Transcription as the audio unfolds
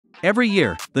Every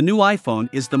year, the new iPhone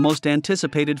is the most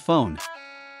anticipated phone.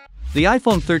 The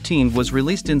iPhone 13 was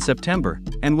released in September,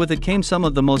 and with it came some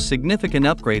of the most significant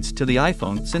upgrades to the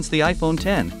iPhone since the iPhone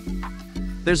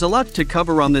 10. There's a lot to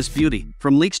cover on this beauty,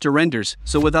 from leaks to renders,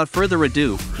 so without further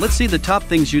ado, let's see the top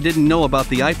things you didn't know about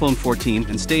the iPhone 14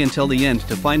 and stay until the end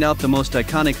to find out the most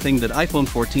iconic thing that iPhone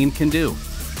 14 can do.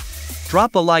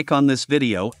 Drop a like on this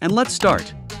video and let's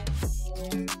start.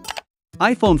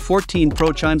 iPhone 14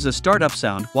 Pro chimes a startup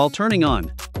sound while turning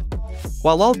on.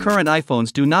 While all current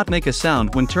iPhones do not make a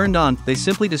sound when turned on, they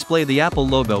simply display the Apple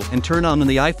logo and turn on.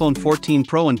 The iPhone 14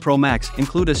 Pro and Pro Max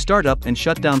include a startup and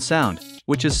shutdown sound,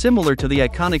 which is similar to the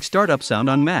iconic startup sound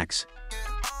on Macs.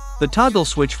 The toggle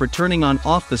switch for turning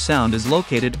on/off the sound is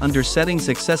located under Settings,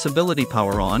 Accessibility,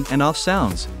 Power On and Off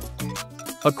Sounds.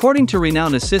 According to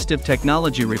renowned assistive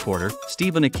technology reporter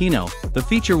Stephen Aquino, the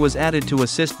feature was added to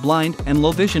assist blind and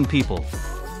low vision people.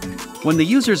 When the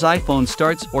user's iPhone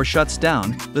starts or shuts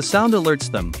down, the sound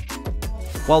alerts them.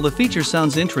 While the feature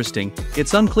sounds interesting,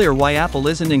 it's unclear why Apple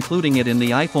isn't including it in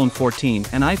the iPhone 14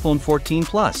 and iPhone 14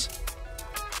 Plus.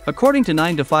 According to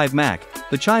 9to5Mac,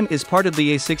 the chime is part of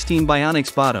the A16 Bionic's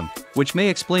bottom, which may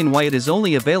explain why it is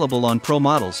only available on Pro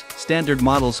models. Standard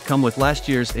models come with last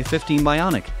year's A15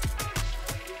 Bionic.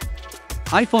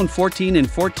 iPhone 14 and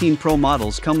 14 Pro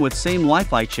models come with same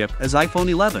Wi-Fi chip as iPhone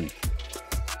 11.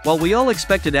 While we all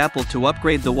expected Apple to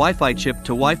upgrade the Wi-Fi chip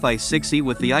to Wi-Fi 6E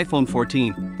with the iPhone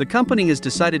 14, the company has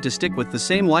decided to stick with the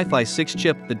same Wi-Fi 6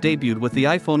 chip that debuted with the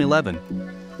iPhone 11.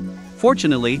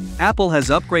 Fortunately, Apple has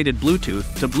upgraded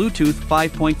Bluetooth to Bluetooth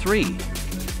 5.3.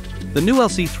 The new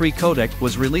LC3 codec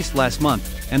was released last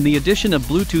month, and the addition of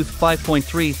Bluetooth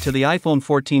 5.3 to the iPhone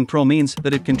 14 Pro means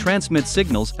that it can transmit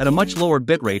signals at a much lower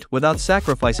bitrate without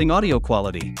sacrificing audio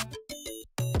quality.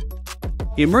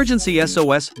 Emergency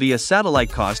SOS via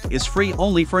satellite cost is free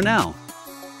only for now.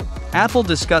 Apple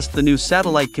discussed the new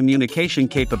satellite communication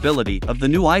capability of the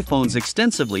new iPhones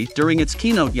extensively during its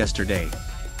keynote yesterday.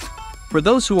 For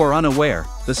those who are unaware,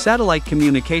 the satellite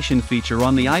communication feature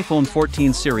on the iPhone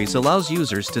 14 series allows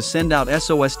users to send out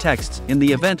SOS texts in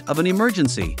the event of an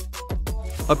emergency.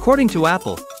 According to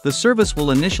Apple, the service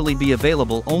will initially be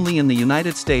available only in the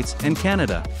United States and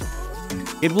Canada.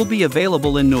 It will be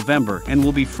available in November and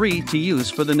will be free to use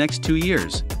for the next 2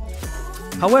 years.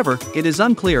 However, it is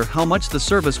unclear how much the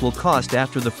service will cost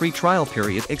after the free trial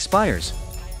period expires.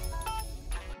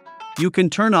 You can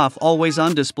turn off Always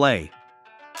On Display.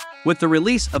 With the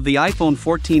release of the iPhone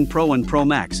 14 Pro and Pro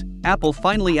Max, Apple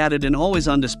finally added an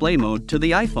always-on display mode to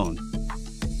the iPhone.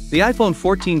 The iPhone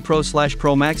 14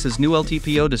 Pro/Pro Max's new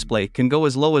LTPO display can go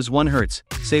as low as 1 Hz,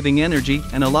 saving energy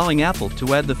and allowing Apple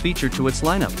to add the feature to its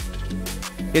lineup.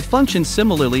 It functions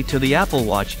similarly to the Apple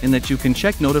Watch in that you can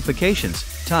check notifications,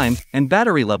 time, and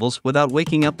battery levels without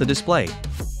waking up the display.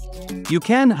 You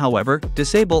can, however,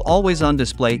 disable Always-On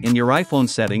Display in your iPhone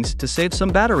settings to save some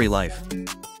battery life.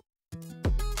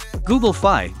 Google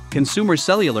Fi, Consumer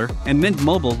Cellular, and Mint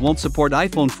Mobile won't support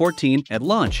iPhone 14 at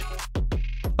launch.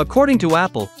 According to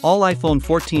Apple, all iPhone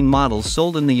 14 models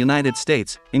sold in the United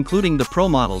States, including the Pro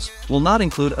models, will not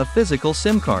include a physical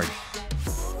SIM card.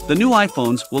 The new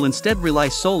iPhones will instead rely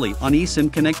solely on eSIM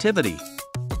connectivity.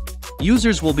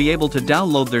 Users will be able to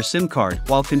download their SIM card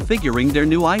while configuring their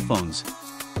new iPhones.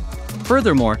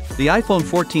 Furthermore, the iPhone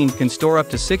 14 can store up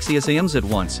to 6 eSIMs at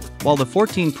once, while the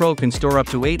 14 Pro can store up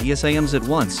to 8 eSIMs at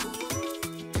once.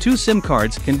 2 SIM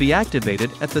cards can be activated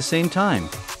at the same time.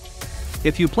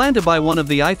 If you plan to buy one of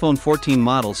the iPhone 14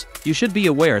 models, you should be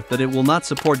aware that it will not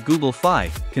support Google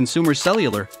Fi, Consumer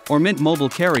Cellular, or Mint Mobile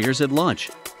carriers at launch.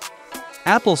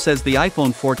 Apple says the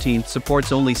iPhone 14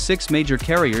 supports only 6 major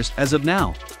carriers as of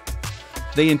now.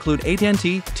 They include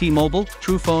AT&T, T-Mobile,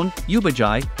 Truephone,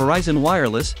 Ubijai, Verizon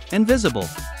Wireless, and Visible.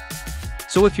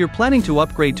 So if you're planning to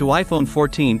upgrade to iPhone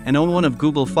 14 and own one of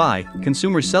Google Fi,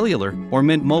 Consumer Cellular, or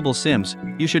Mint Mobile SIMs,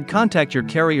 you should contact your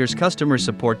carrier's customer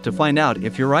support to find out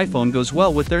if your iPhone goes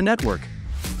well with their network.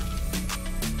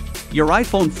 Your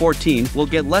iPhone 14 will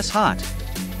get less hot.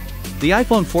 The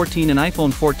iPhone 14 and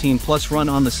iPhone 14 Plus run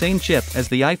on the same chip as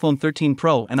the iPhone 13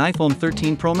 Pro and iPhone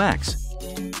 13 Pro Max.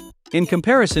 In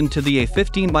comparison to the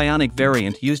A15 Bionic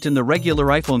variant used in the regular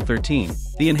iPhone 13,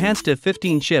 the enhanced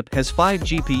A15 chip has 5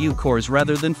 GPU cores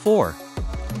rather than 4.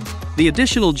 The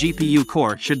additional GPU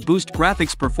core should boost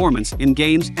graphics performance in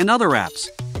games and other apps.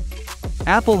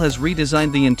 Apple has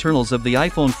redesigned the internals of the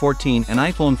iPhone 14 and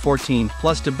iPhone 14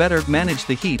 Plus to better manage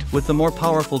the heat with the more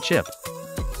powerful chip.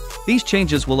 These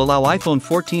changes will allow iPhone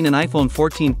 14 and iPhone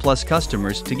 14 Plus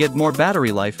customers to get more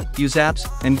battery life, use apps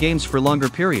and games for longer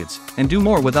periods, and do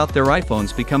more without their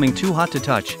iPhones becoming too hot to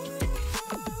touch.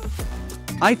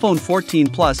 iPhone 14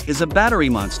 Plus is a battery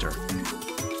monster.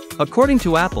 According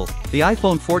to Apple, the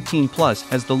iPhone 14 Plus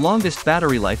has the longest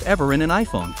battery life ever in an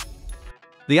iPhone.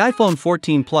 The iPhone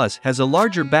 14 Plus has a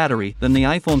larger battery than the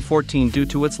iPhone 14 due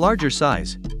to its larger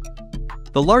size.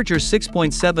 The larger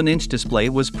 6.7-inch display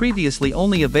was previously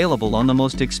only available on the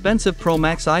most expensive Pro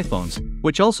Max iPhones,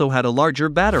 which also had a larger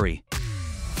battery.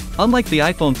 Unlike the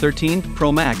iPhone 13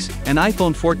 Pro Max and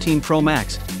iPhone 14 Pro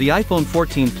Max, the iPhone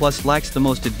 14 Plus lacks the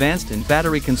most advanced and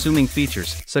battery-consuming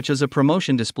features, such as a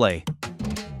promotion display.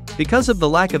 Because of the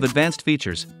lack of advanced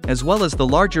features, as well as the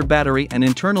larger battery and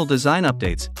internal design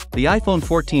updates, the iPhone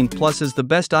 14 Plus is the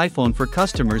best iPhone for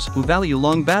customers who value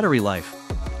long battery life.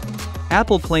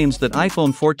 Apple claims that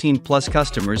iPhone 14 Plus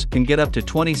customers can get up to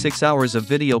 26 hours of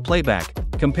video playback,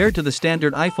 compared to the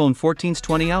standard iPhone 14's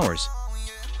 20 hours.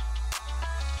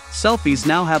 Selfies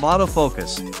now have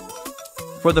autofocus.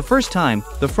 For the first time,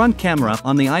 the front camera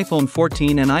on the iPhone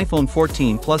 14 and iPhone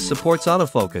 14 Plus supports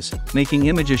autofocus, making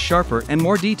images sharper and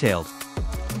more detailed.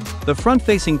 The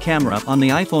front-facing camera on the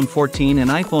iPhone 14 and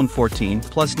iPhone 14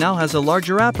 Plus now has a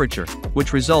larger aperture,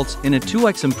 which results in a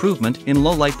 2x improvement in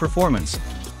low-light performance.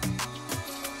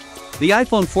 The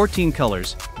iPhone 14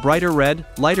 colors: brighter red,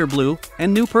 lighter blue,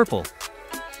 and new purple.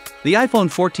 The iPhone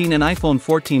 14 and iPhone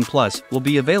 14 Plus will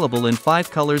be available in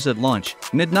 5 colors at launch: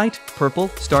 Midnight, Purple,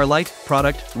 Starlight,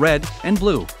 Product, Red, and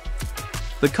Blue.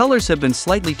 The colors have been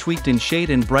slightly tweaked in shade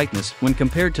and brightness when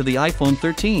compared to the iPhone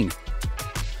 13.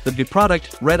 The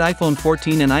product, Red iPhone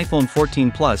 14 and iPhone 14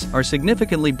 Plus are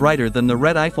significantly brighter than the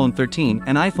red iPhone 13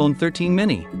 and iPhone 13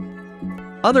 mini.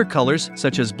 Other colors,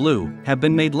 such as blue, have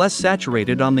been made less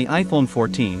saturated on the iPhone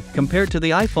 14 compared to the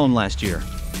iPhone last year.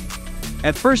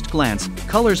 At first glance,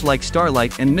 colors like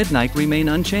Starlight and Midnight remain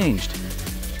unchanged.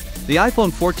 The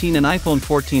iPhone 14 and iPhone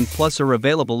 14 Plus are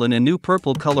available in a new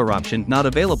purple color option not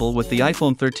available with the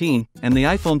iPhone 13, and the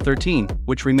iPhone 13,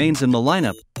 which remains in the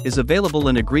lineup, is available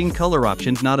in a green color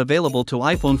option not available to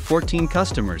iPhone 14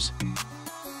 customers.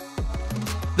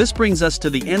 This brings us to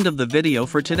the end of the video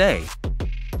for today.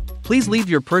 Please leave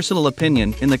your personal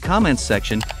opinion in the comments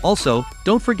section. Also,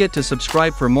 don't forget to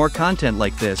subscribe for more content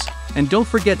like this, and don't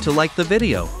forget to like the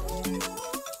video.